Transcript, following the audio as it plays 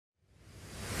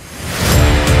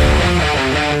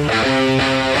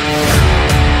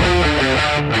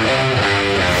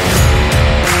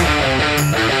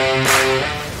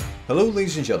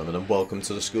ladies and gentlemen, and welcome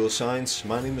to the School of Science.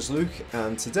 My name is Luke,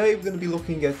 and today we're going to be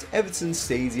looking at Everton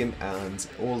Stadium and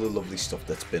all the lovely stuff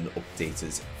that's been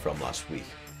updated from last week.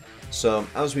 So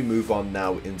as we move on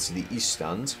now into the East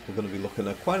Stand, we're going to be looking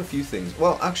at quite a few things.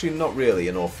 Well, actually not really,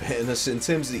 in all fairness. In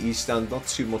terms of the East Stand, not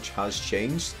too much has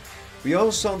changed. We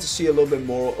are starting to see a little bit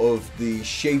more of the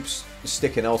shapes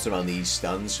sticking out around the East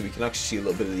Stand, so we can actually see a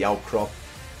little bit of the outcrop.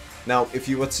 Now, if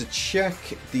you were to check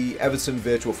the Everton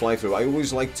virtual fly-through, I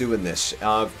always like doing this.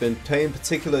 I've been paying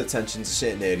particular attention to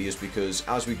certain areas because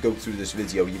as we go through this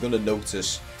video, you're going to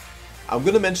notice I'm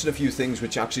going to mention a few things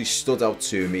which actually stood out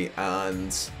to me,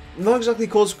 and not exactly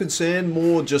cause of concern,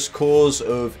 more just cause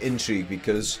of intrigue,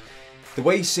 because the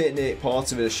way certain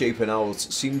parts of it are shaping out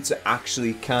seem to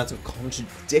actually kind of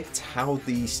contradict how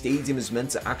the stadium is meant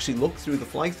to actually look through the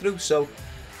fly-through. So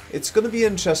it's going to be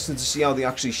interesting to see how they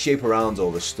actually shape around all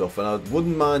this stuff, and I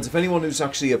wouldn't mind if anyone who's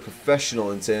actually a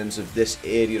professional in terms of this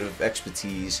area of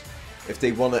expertise, if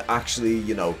they want to actually,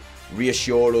 you know,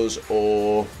 reassure us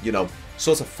or, you know,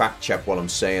 sort of fact check what I'm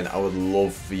saying. I would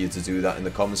love for you to do that in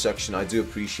the comment section. I do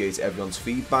appreciate everyone's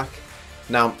feedback.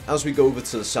 Now, as we go over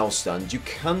to the South Stand, you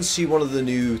can see one of the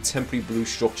new temporary blue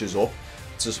structures up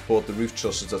to support the roof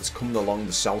trusses that's coming along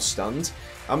the South Stand,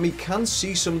 and we can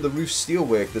see some of the roof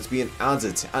steelwork that's being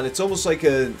added, and it's almost like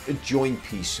a joint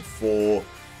piece for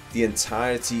the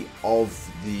entirety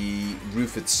of the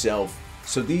roof itself.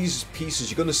 So these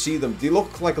pieces, you're going to see them, they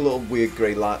look like a little weird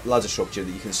grey ladder structure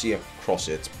that you can see across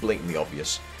it. It's blatantly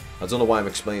obvious. I don't know why I'm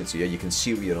explaining it to you, you can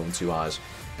see with your own two eyes.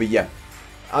 But yeah,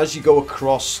 as you go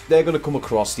across, they're going to come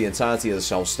across the entirety of the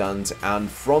South Stand, and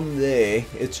from there,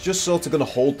 it's just sort of going to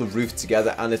hold the roof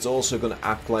together, and it's also going to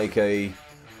act like a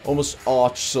almost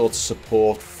arch sort of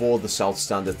support for the South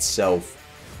Stand itself.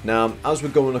 Now, as we're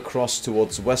going across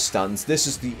towards the West Stand, this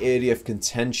is the area of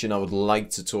contention I would like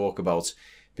to talk about,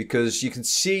 because you can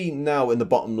see now in the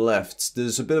bottom left,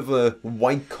 there's a bit of a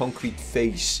white concrete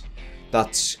face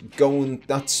that's going,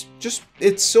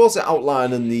 it's sort of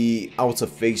outlining the outer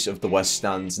face of the West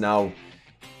Stand. Now,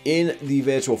 in the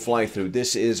virtual fly-through,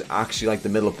 this is actually like the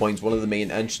middle point, one of the main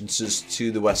entrances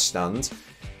to the West Stand.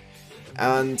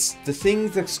 And the thing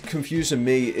that's confusing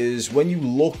me is when you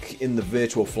look in the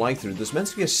virtual fly-through, there's meant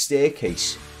to be a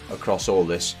staircase across all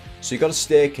this. So you've got a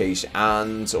staircase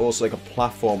and also like a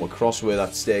platform across where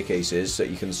that staircase is that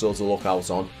you can sort of look out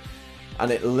on.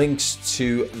 And it links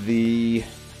to the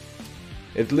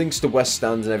West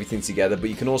Stand and everything together, but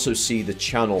you can also see the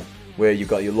channel where you've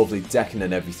got your lovely decking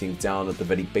and everything down at the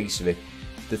very base of it.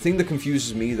 The thing that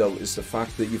confuses me though is the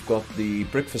fact that you've got the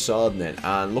brick facade in it,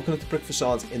 and looking at the brick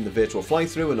facades in the virtual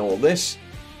fly-through and all this,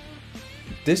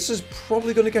 this is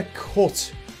probably going to get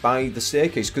cut by the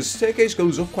staircase, because the staircase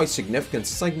goes up quite significant.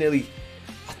 It's like nearly,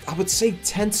 I would say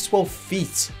 10 to 12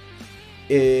 feet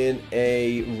in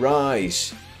a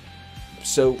rise.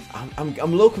 So I'm a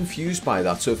little confused by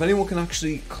that. So if anyone can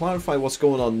actually clarify what's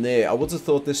going on there, I would have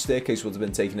thought this staircase would have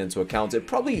been taken into account. It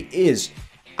probably is.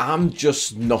 I'm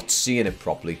just not seeing it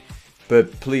properly.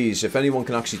 But please, if anyone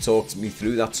can actually talk to me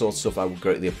through that sort of stuff, I would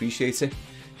greatly appreciate it.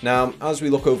 Now, as we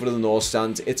look over to the North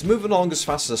Stand, it's moving along as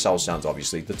fast as the South Stand,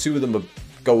 obviously. The two of them are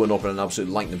going up at an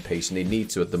absolute lightning pace, and they need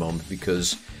to at the moment,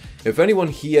 because if anyone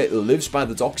here lives by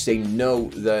the docks, they know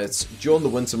that during the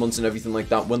winter months and everything like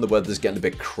that, when the weather's getting a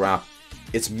bit crap,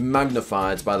 it's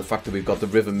magnified by the fact that we've got the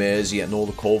River Mersey and all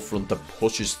the cold front that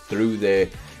pushes through there.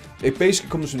 It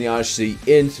basically comes from the Irish Sea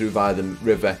in through via the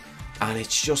river, and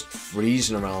it's just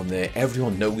freezing around there.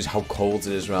 Everyone knows how cold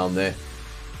it is around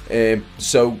there.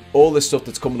 So all this stuff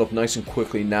that's coming up nice and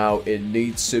quickly now, it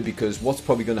needs to, because what's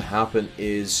probably going to happen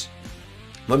is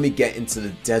when we get into the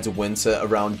dead of winter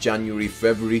around January,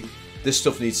 February, this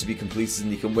stuff needs to be completed,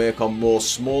 and you can work on more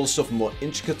smaller stuff and more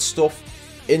intricate stuff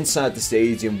inside the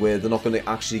stadium where they're not going to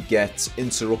actually get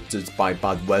interrupted by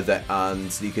bad weather,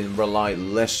 and you can rely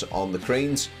less on the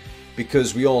cranes,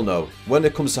 because we all know when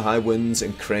it comes to high winds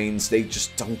and cranes, they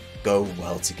just don't go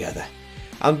well together.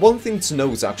 And one thing to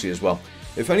note actually as well,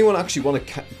 if anyone actually want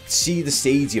to see the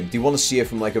stadium, do you want to see it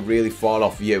from like a really far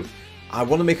off view, I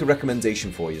want to make a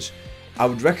recommendation for you. I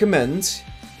would recommend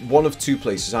one of two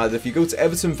places. Either if you go to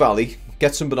Everton Valley,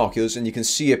 get some binoculars and you can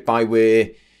see it by where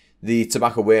the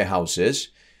tobacco warehouse is.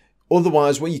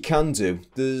 Otherwise, what you can do,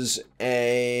 there's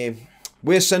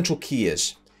where Central Quay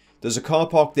is, there's a car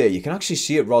park there. You can actually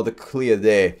see it rather clear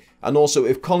there. And also,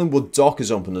 if Collingwood Dock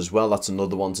is open as well, that's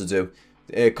another one to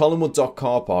do. Collingwood Dock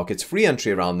car park, it's free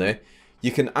entry around there.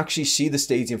 You can actually see the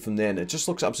stadium from there, and it just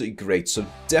looks absolutely great. So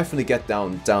definitely get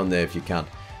down there if you can.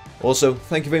 Also,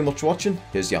 thank you very much for watching.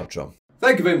 Here's the outro.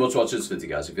 Thank you very much for watching this video,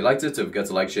 guys. If you liked it, don't forget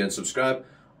to like, share and subscribe.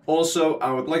 Also,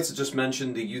 I would like to just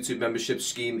mention the YouTube membership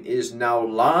scheme is now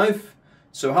live.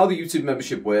 So how the YouTube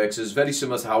membership works is very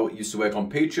similar to how it used to work on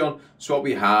Patreon. So what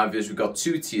we have is we've got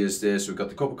two tiers there. So we've got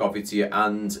the cup of coffee tier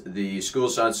and the school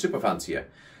side superfan tier.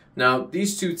 Now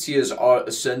these two tiers are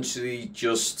essentially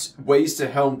just ways to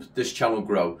help this channel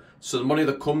grow. So the money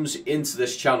that comes into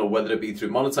this channel, whether it be through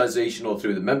monetization or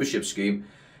through the membership scheme,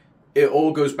 it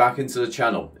all goes back into the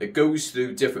channel. It goes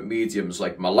through different mediums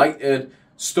like my lighting,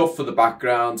 stuff for the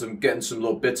background. I'm getting some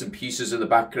little bits and pieces in the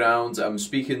background. I'm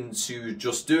speaking to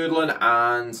Just Doodling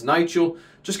and Nigel,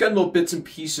 just getting little bits and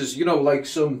pieces, you know, like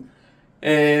some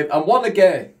I want to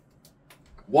get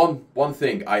one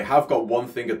thing. I have got one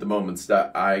thing at the moment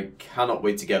that I cannot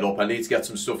wait to get up. I need to get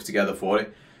some stuff together for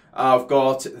it. I've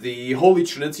got the Holy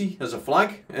Trinity as a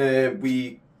flag.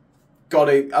 We got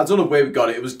it, I don't know where we got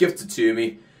it. It was gifted to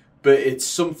me. But it's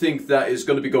something that is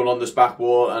going to be going on this back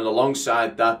wall, and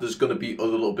alongside that there's going to be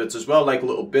other little bits as well, like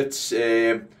little bits,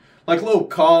 like little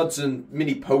cards and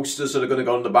mini posters that are going to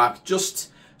go on the back. Just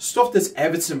stuff that's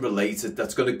Everton related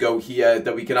that's going to go here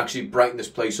that we can actually brighten this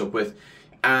place up with.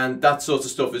 And that sort of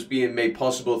stuff is being made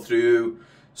possible through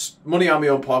money out of my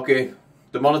own pocket,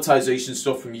 the monetization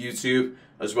stuff from YouTube,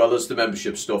 as well as the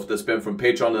membership stuff that's been from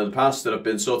Patreon in the past that I've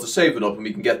been sort of saving up, and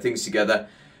we can get things together.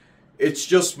 It's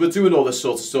just, we're doing all this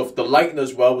sort of stuff. The lighting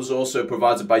as well was also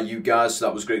provided by you guys, so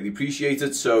that was greatly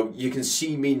appreciated. So you can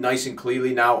see me nice and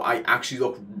clearly now. I actually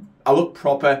look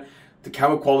proper. The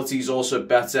camera quality is also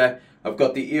better. I've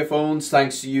got the earphones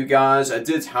thanks to you guys. I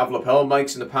did have lapel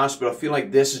mics in the past, but I feel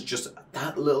like this is just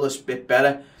that littlest bit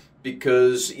better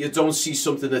because you don't see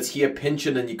something that's here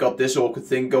pinching and you got this awkward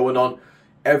thing going on.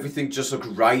 Everything just looks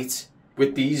right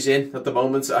with these in at the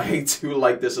moment. I do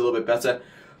like this a little bit better.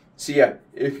 So yeah,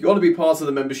 if you want to be part of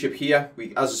the membership here,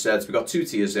 as I said, we've got two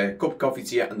tiers there, cup of coffee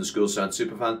tier and the school side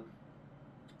superfan.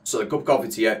 So the cup of coffee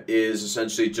tier is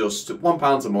essentially just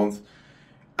 £1 a month,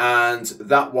 and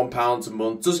that £1 a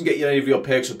month doesn't get you any real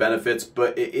perks or benefits,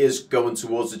 but it is going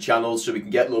towards the channel so we can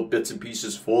get little bits and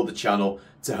pieces for the channel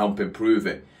to help improve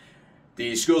it.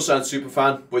 The school side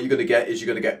superfan, what you're going to get is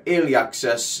you're going to get early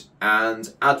access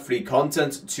and ad-free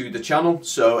content to the channel.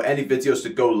 So any videos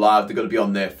that go live, they're going to be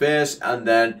on there first, and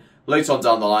then later on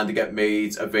down the line, they get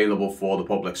made available for the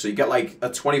public. So you get like a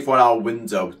 24-hour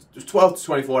window, 12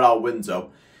 to 24-hour window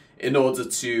in order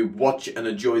to watch and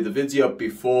enjoy the video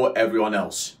before everyone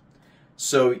else.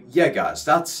 So yeah, guys,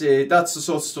 that's the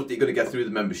sort of stuff that you're going to get through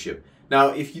the membership. Now,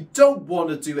 if you don't want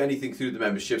to do anything through the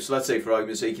membership, so let's say for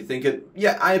argument's sake, you're thinking,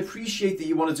 yeah, I appreciate that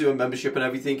you want to do a membership and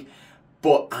everything,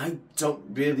 but I don't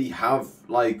really have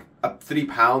like a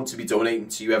 £3 to be donating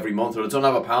to you every month, or I don't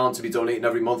have £1 to be donating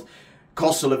every month.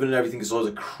 Cost of living and everything is loads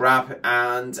of crap,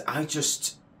 and I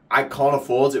can't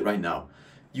afford it right now.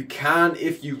 You can,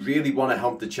 if you really want to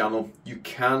help the channel, you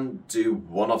can do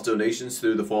one-off donations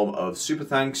through the form of super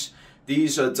thanks.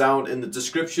 These are down in the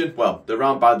description. Well, they're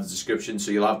around by the description,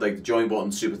 so you'll have like the join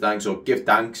button, super thanks, or give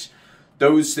thanks.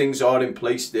 Those things are in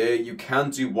place there. You can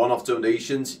do one-off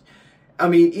donations. I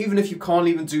mean, even if you can't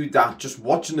even do that, just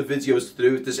watching the videos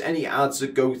through, if there's any ads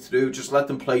that go through, just let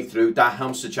them play through. That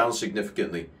helps the channel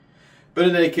significantly. But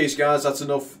in any case, guys, that's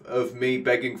enough of me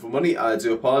begging for money. I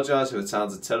do apologise if it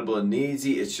sounded terrible and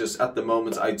needy. It's just at the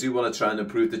moment I do want to try and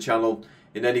improve the channel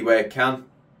in any way I can.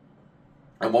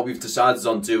 And what we've decided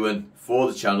on doing for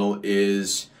the channel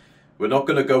is we're not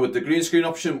going to go with the green screen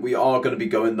option. We are going to be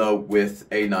going though with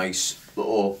a nice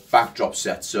little backdrop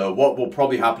set. So what will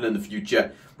probably happen in the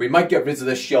future, we might get rid of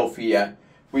this shelf here.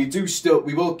 We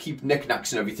will keep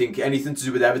knickknacks and everything. Anything to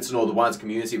do with Everton or the wider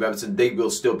community of Everton, they will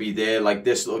still be there. Like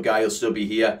this little guy will still be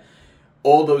here.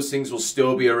 All those things will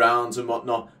still be around and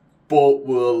whatnot. But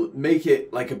we'll make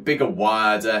it like a bigger,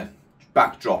 wider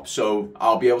backdrop. So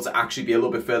I'll be able to actually be a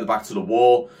little bit further back to the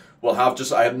wall. We'll have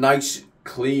just a nice,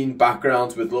 clean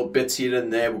background with little bits here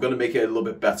and there. We're going to make it a little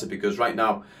bit better because right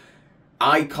now,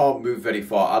 I can't move very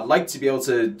far. I'd like to be able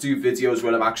to do videos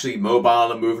when I'm actually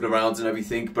mobile and moving around and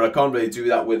everything, but I can't really do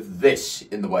that with this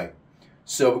in the way.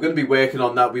 So we're going to be working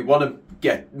on that. We want to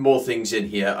get more things in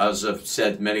here, as I've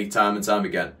said many and time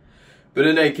again. But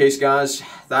in any case, guys,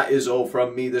 that is all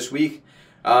from me this week.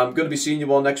 I'm going to be seeing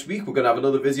you all next week. We're going to have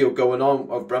another video going on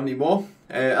of Bramley Moore.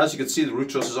 As you can see, the root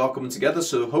trusses are coming together,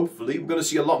 so hopefully we're going to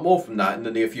see a lot more from that in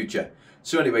the near future.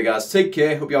 So anyway, guys, take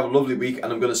care. Hope you have a lovely week, and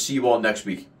I'm going to see you all next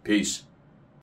week. Peace.